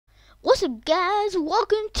What's up guys,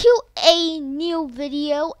 welcome to a new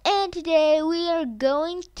video, and today we are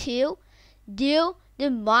going to do the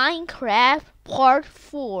Minecraft part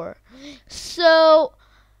 4. So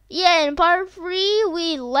yeah, in part 3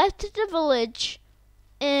 we left the village,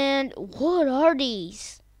 and what are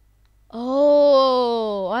these?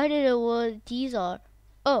 Oh, I don't know what these are.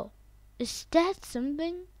 Oh, is that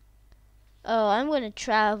something? Oh, I'm gonna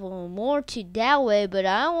travel more to that way, but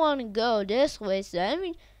I don't want to go this way, so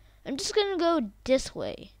I'm just gonna go this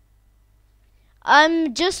way.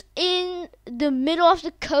 I'm just in the middle of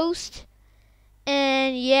the coast,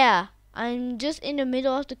 and yeah, I'm just in the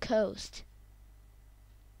middle of the coast.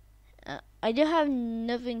 I don't have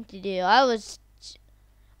nothing to do. I was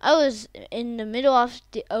in the middle of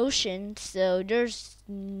the ocean, so there's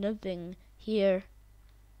nothing here.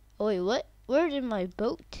 Oh wait, what? Where did my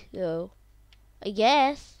boat go? I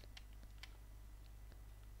guess.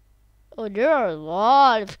 Oh, there are a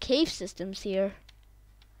lot of cave systems here.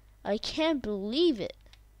 I can't believe it.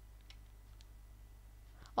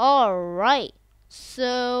 Alright,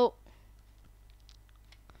 so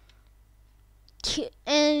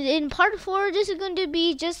and in part 4 this is going to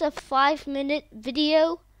be just a 5-minute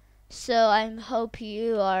video, so I hope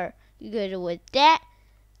you are good with that.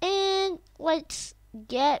 And let's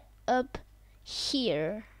get up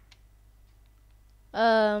here.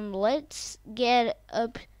 Let's get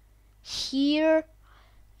up here,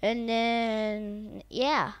 and then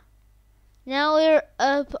yeah, now we're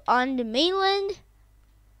up on the mainland.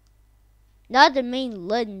 Not the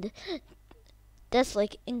mainland, that's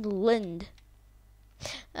like England.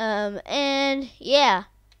 And yeah,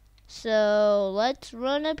 so let's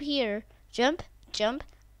run up here. Jump, jump.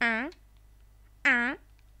 I'm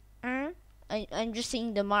just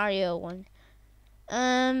seeing the Mario one.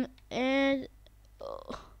 And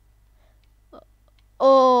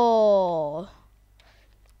oh,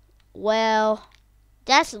 well,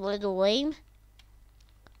 that's a little lame.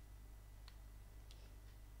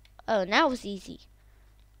 Oh, now it's easy.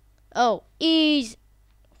 Oh, easy.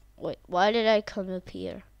 Wait, why did I come up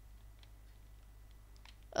here?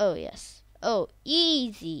 Oh, yes. Oh,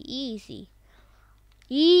 easy, easy.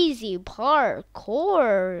 Easy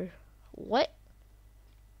parkour. What?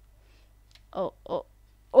 Oh.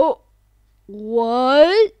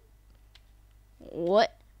 What?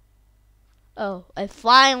 What? Oh, I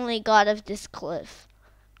finally got off this cliff.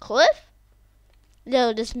 Cliff?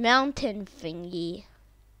 No, this mountain thingy.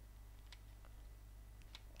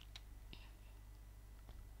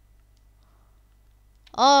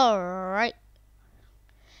 Alright.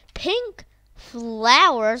 Pink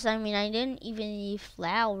flowers. I mean, I didn't even need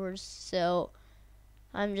flowers, so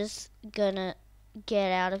I'm just gonna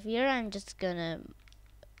get out of here. I'm just gonna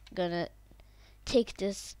take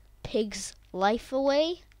this pig's life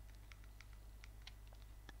away.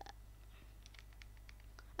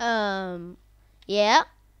 Yeah.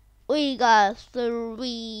 We got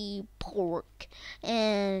 3 pork,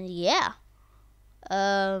 and yeah.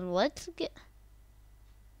 Let's get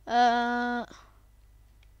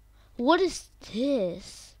what is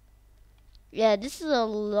this? Yeah, this is a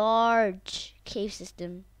large cave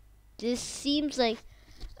system. This seems like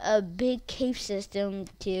a big cave system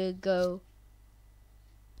to go.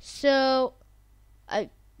 So I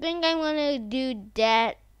think I'm gonna do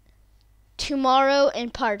that tomorrow in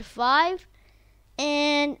part 5.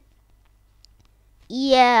 And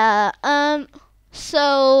yeah,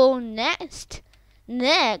 so next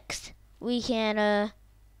we can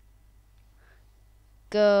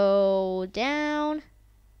go down,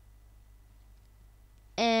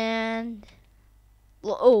 and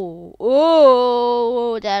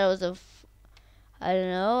oh, that was I don't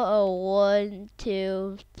know, a 1,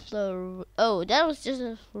 2, 3. Oh, that was just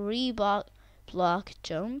a 3-block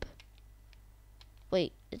jump.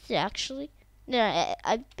 Wait, is it actually? No,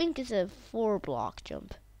 I think it's a 4-block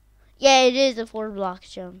jump. Yeah, it is a 4-block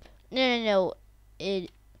jump. No. This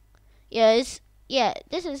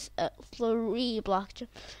is a 3-block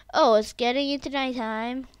jump. Oh, it's getting into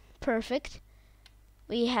nighttime. Perfect.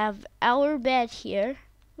 We have our bed here.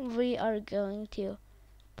 We are going to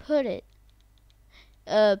put it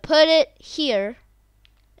here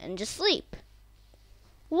and just sleep.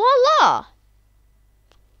 Voila!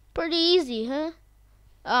 Pretty easy, huh?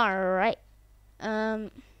 Alright.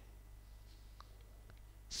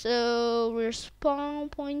 So we're spawn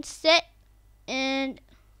point set, and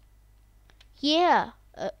yeah,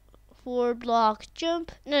 4-block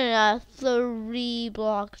jump. No,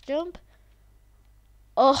 3-block jump.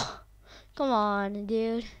 Oh, come on,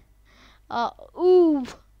 dude. Ooh.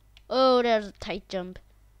 Oh, that was a tight jump.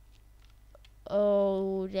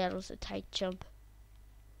 Oh, that was a tight jump.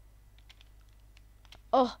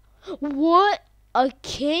 Oh, What? I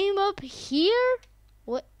came up here?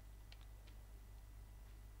 What?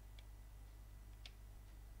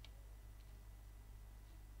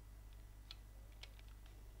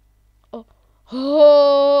 Oh.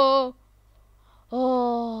 Oh.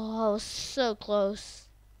 Oh, I was so close.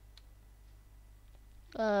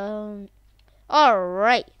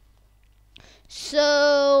 Alright.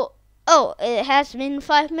 So, oh, it has been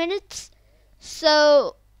 5 minutes.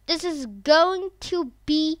 So, this is going to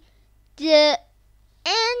be the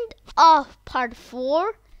end of part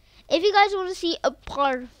 4. If you guys want to see a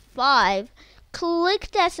part 5,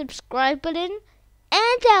 click that subscribe button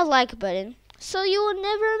and that like button so you will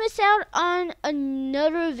never miss out on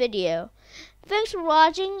another video. Thanks for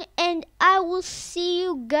watching, and I will see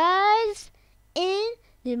you guys in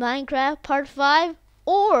the Minecraft part 5,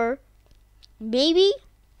 or maybe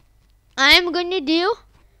I'm going to do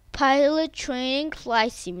Pilot Training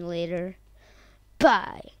Flight Simulator.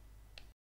 Bye.